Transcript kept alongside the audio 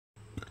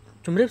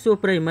ជំរាបសួរ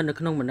ប្រិយមិត្តនៅ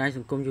ក្នុងបណ្ដាញស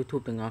ង្គម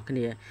YouTube ទាំងអស់គ្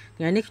នា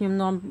ថ្ងៃនេះខ្ញុំ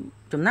នាំ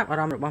ចំណាប់អា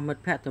រម្មណ៍របស់មិត្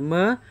តភ័ក្តិទៅ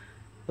មើល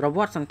ប្រវ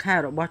ត្តិសង្ខេប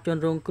របស់ជន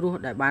រងគ្រោះ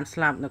ដែលបានស្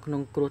លាប់នៅក្នុ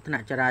ងគ្រោះថ្នា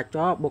ក់ចរាច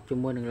រណ៍បុកជា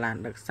មួយនឹងឡាន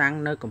ដឹកសាំង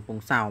នៅកំព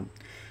ង់សោម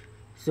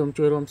សូម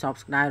ជួយរួមសោក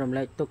ស្ដាយរំ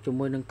លែកទុក្ខជា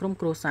មួយនឹងក្រុម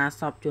គ្រួសារ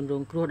សពជនរ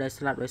ងគ្រោះដែល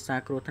ស្លាប់ដោយសារ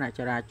គ្រោះថ្នាក់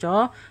ចរាចរ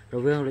ណ៍រ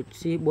វាងលេខ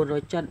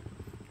C407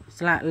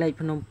 ស្លាកលេខ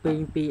ភ្នំពេញ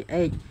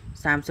 2H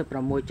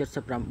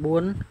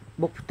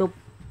 3679បុកផ្ទុក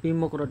ពី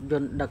មុខរថយ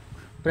ន្តដឹក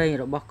ប្រេង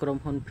របស់ក្រុម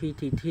ហ៊ុន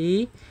PTT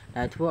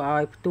ដែលធ្វើ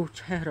ឲ្យផ្ទុះ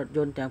ឆេះរថយ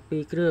ន្តទាំងពី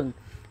រគ្រឿង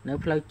នៅ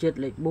ផ្លូវជាតិ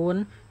លេខ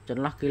 4 ច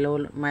ន្លោះគីឡូ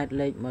ម៉ែត្រ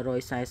លេខ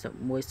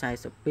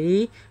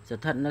 141-42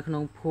 ស្ថិតនៅក្នុ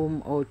ងភូមិ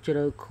អូជ្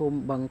រៅឃុំ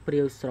បឹងព្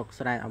រាវស្រុក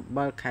ស្រែអំ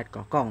បិលខេត្ត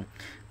កោះកុង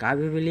កាល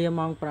វេលា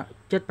ម៉ោង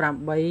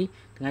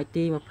 7:08 ថ្ងៃ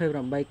ទី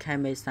 28 ខែ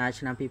មេសា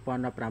ឆ្នាំ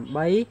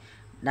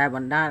 2018 ដែលប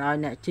ណ្ដាលឲ្យ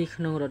អ្នកជិះ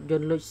ក្នុងរថយ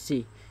ន្តលុចស៊ី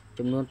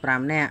ចំនួន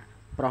 5 នាក់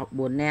ប្រុស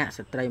 4 នាក់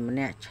ស្ត្រី 1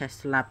 នាក់ឆេះ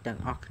ស្លាប់ទាំង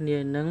អស់គ្នា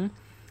នឹង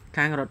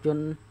ខាងរថយ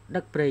ន្ត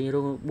ដឹកប្រេងរ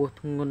ងរបួស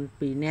ធ្ងន់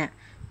 2 នាក់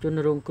ជន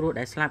រងគ្រោះ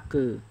ដែលស្លាប់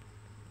គឺ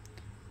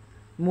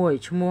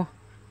1ឈ្មោះ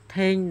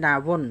ថេងដា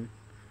វុន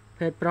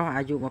ភេទប្រុស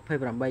អាយុ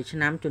 28 ឆ្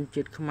នាំជន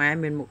ជាតិខ្មែរ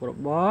មានមុខរ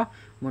បរ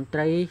មន្ត្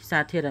រីសា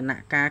ធារណ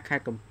ការខេ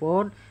ត្តកំព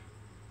ត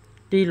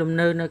ទីលំ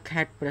នៅនៅ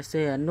ខេត្តព្រះ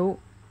សីហនុ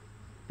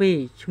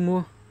2ឈ្មោះ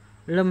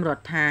លឹមរ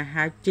ដ្ឋា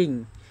ហាជីង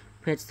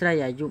ភេទស្រី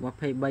អាយុ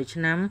 23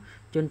 ឆ្នាំ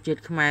ជនជា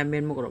តិខ្មែរមា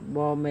នមុខរប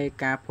រមេ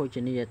ការភោជ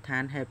នីយដ្ឋា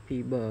ន Happy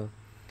Burger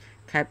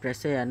ខេត្តព្រះ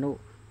សីហនុ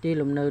ទី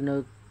លំនៅនៅ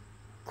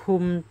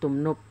ឃុំទំ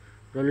នប់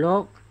រល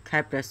កខេ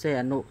ត្តព្រះសីហ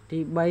នុទី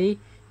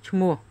3ឈ្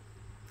មោះ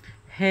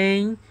ហេង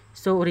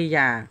សូរិ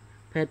យា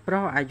ភេទប្រុ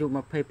សអាយុ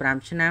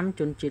 25 ឆ្នាំ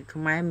ជនជាតិ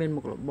ខ្មែរមាន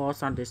មុខរបរ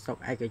សន្តិសុខ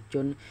ឯកជ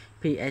ន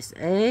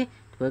PSA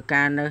ធ្វើ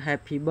ការនៅ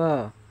Happy Burger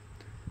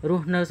រ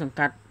ស់នៅសង្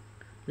កាត់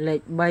លេខ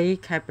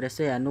 3 ខេត្តព្រះ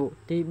សីហនុ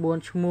ទី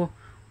4ឈ្មោះ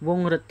វ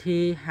ងរិទ្ធី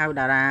ហៅ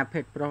តារាភេ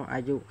ទប្រុសអា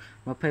យុ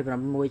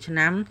 26 ឆ្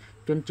នាំ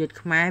ជនជាតិ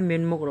ខ្មែរមា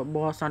នមុខរប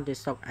រសន្តិ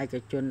សុខឯក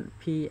ជន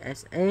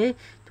PSA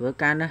ធ្វើ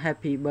ការនៅ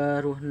Happy Burger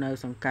រស់នៅ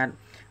សង្កាត់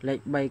លេខ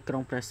 3 ក្រុ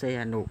ងព្រះសី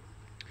ហនុ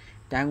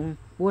ទាំង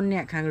4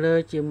នាក់ខាងលើ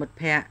ជាមិត្ត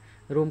ភ័ក្តិ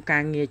រួមកា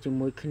រងារជា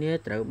មួយគ្នា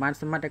ត្រូវបាន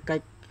សមត្ថកិ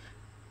ច្ច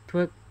ធ្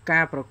វើ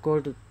ការប្រគ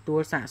ល់ទទួ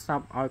លសាកស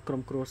ពឲ្យក្រុ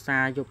មគ្រួសា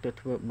រយកទៅ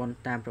ធ្វើបុណ្យ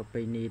តាមប្រ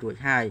ពៃណីរួច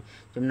ហើយ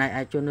ចំណែក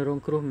ឯជនរង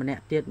គ្រោះម្នា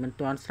ក់ទៀតមិន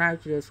ទាន់ស្រាវ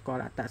ជ្រាវស្គា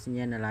ល់អត្តសញ្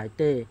ញាណនៅឡើយ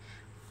ទេ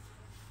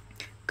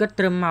គិត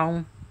ត្រឹមម៉ោង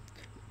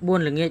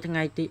 4 ល្ងាចថ្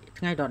ងៃ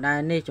ដដែល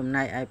នេះចំ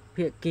ណែកឯ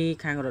ភាគី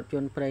ខាងរថយ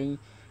ន្តប្រេង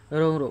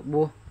រងរ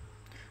បួស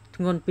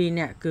ធ្ងន់ 2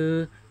 នាក់គឺ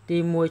ទី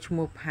1ឈ្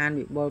មោះផាន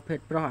វិបុលភេទ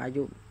ប្រុសអា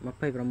យុ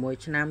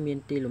 26 ឆ្នាំមាន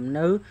ទីលំ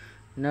នៅ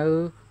នៅ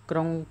ក្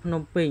រុងភ្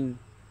នំពេញ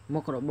មុ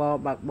ខរបរ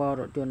បើកបរ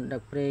រថយន្តដឹ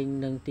កប្រេង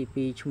និងទី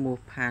2ឈ្មោះ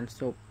ផាន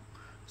សុក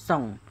សុ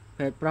ង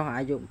ភេទប្រុស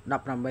អាយុ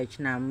 18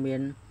 ឆ្នាំមា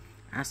ន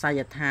អាសយ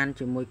ដ្ឋាន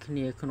ជាមួយគ្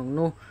នាក្នុង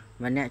នោះ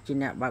ម្នាក់ជា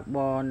អ្នកបើកប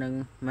រនិង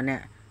ម្នា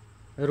ក់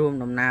រួម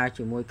ដំណើរ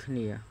ជាមួយគ្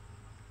នា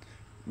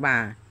បា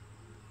ទ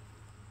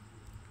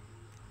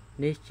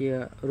នេះជា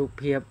រូប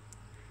ភាព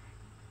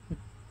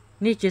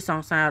នេះជាស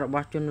ង្សាររប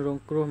ស់ជនរង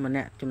គ្រោះម្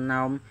នាក់ចំ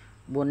ណោម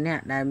 4 នា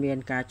ក់ដែលមាន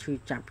ការឈឺ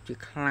ចាប់ជា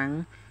ខ្លាំង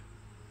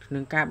នឹ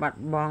ងការបាត់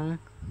បង់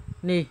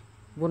នេះ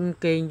វុន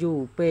គេងយូរ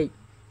ពេក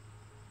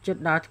ជិត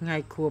ដល់ថ្ងៃ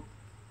ខួប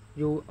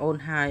យូរអូន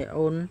ហើយ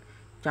អូន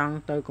ចង់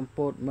ទៅកំព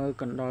តមើល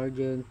កណ្ដុរ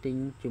យើងទិញ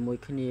ជាមួយ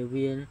គ្នា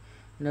វា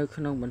នៅ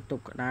ក្នុងបន្ទ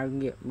ប់ក្តៅ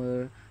ងាកមើល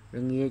រ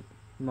ងាច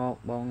មក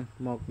បង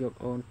មកយក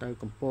អូនទៅ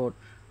កំពត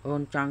អូ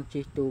នចង់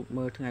ជិះទូក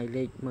មើលថ្ងៃ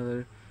លិចមើល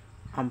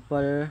អំ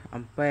ពិល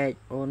អំពែក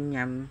អូន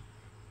ញ៉ាំ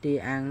ទី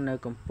អាំងនៅ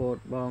កំពត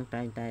បង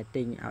តែងតែ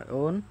ទិញឲ្យ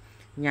អូន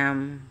ញ៉ាំ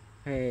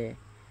ហេ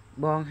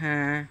បងហា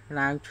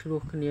ឡើងឆ្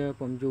លោះគ្នា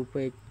ពំយូរ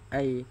ពេក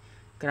អី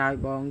ក្រោយ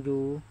បងយូ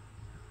រ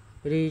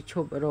រីឈ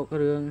ប់រក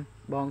រឿង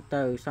បង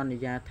ទៅសន្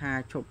យាថា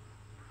ឈប់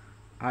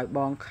ឲ្យប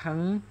ងខឹង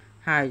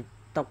ហើយ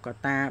តុក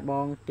តាប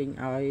ងទិញ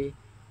ឲ្យ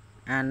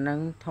អានឹង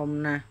ធំ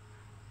ណាស់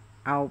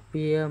អោ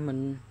ពៀមិន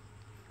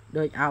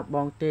ដូចអោបប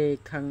ងទេ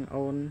ខឹង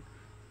អូន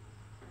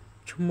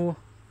ឈ្មោះ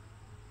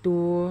តួ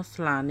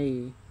ស្លានី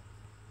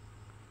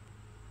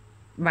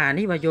បាទ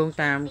នេះបើយោង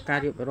តាមការ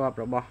រៀបរាប់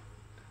របស់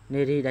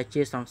នារីដែល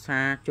ជាសង្សា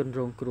រជនរ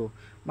ងគ្រោះ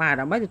បាទ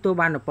ដើម្បីទទួល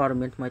បានព័ត៌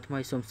មានថ្មី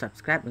ៗសូម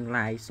Subscribe និង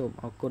Like សូម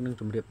អរគុណនិង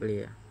ជម្រាបលា